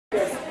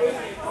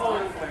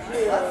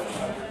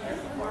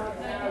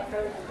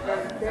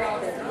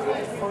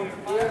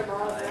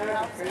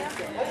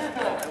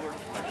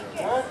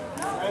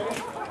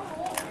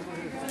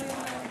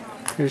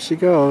Here she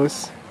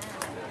goes.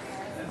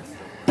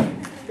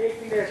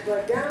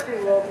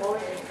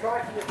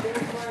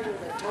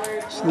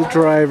 So the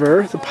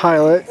driver, the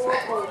pilot.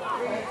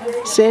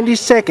 Sandy's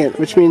second,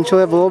 which means she'll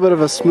have a little bit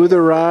of a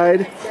smoother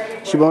ride.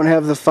 She won't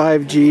have the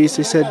 5 Gs.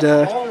 They said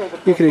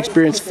you can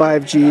experience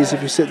 5 Gs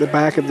if you sit at the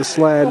back of the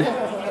sled.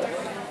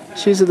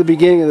 She's at the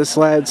beginning of the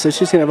sled, so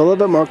she's going to have a little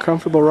bit more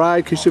comfortable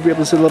ride because she'll be able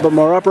to sit a little bit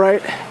more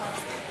upright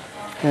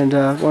and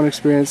won't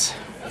experience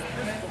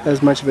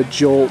as much of a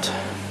jolt.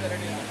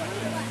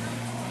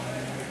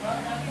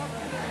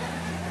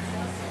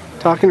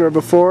 Talking to her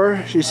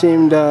before, she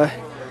seemed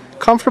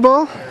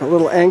comfortable, a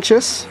little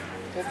anxious,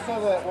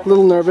 a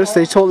little nervous.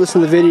 They told us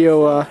in the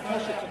video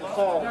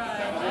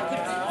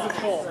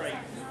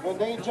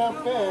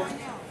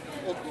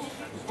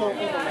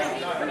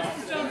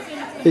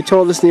they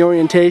told us in the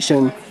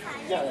orientation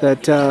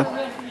that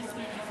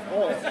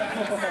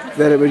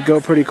that it would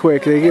go pretty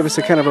quick. They gave us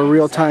a kind of a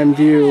real-time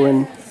view,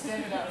 and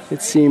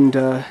it seemed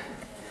well,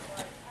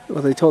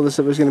 they told us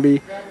it was going to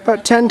be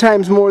about 10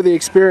 times more the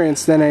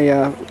experience than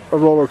a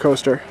roller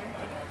coaster.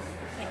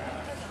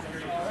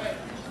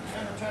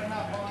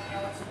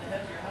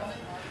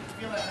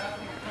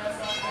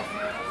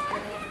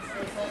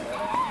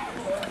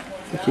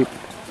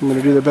 I'm going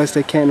to do the best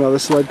I can while the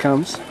sled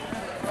comes. A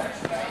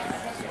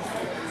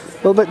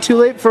little bit too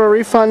late for a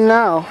refund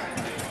now.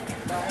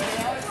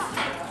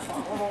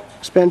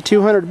 Spend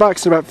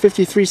 $200 in about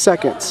 53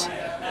 seconds.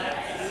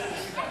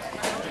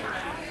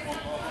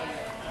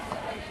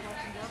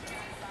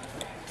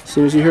 As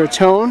soon as you hear a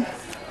tone,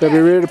 they'll be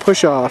ready to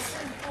push off.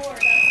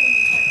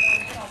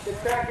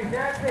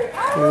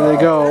 There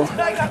they go.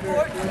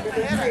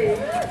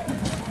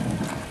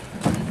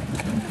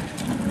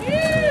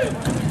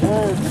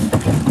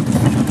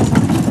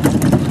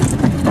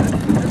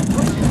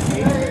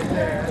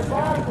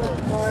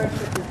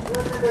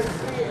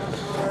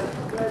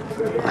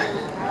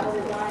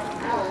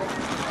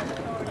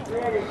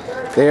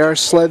 They are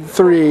sled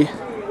 3.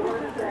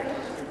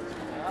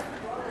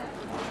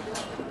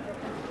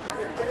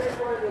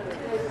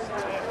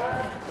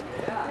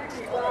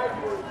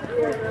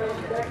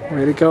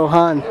 Way to go,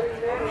 hon.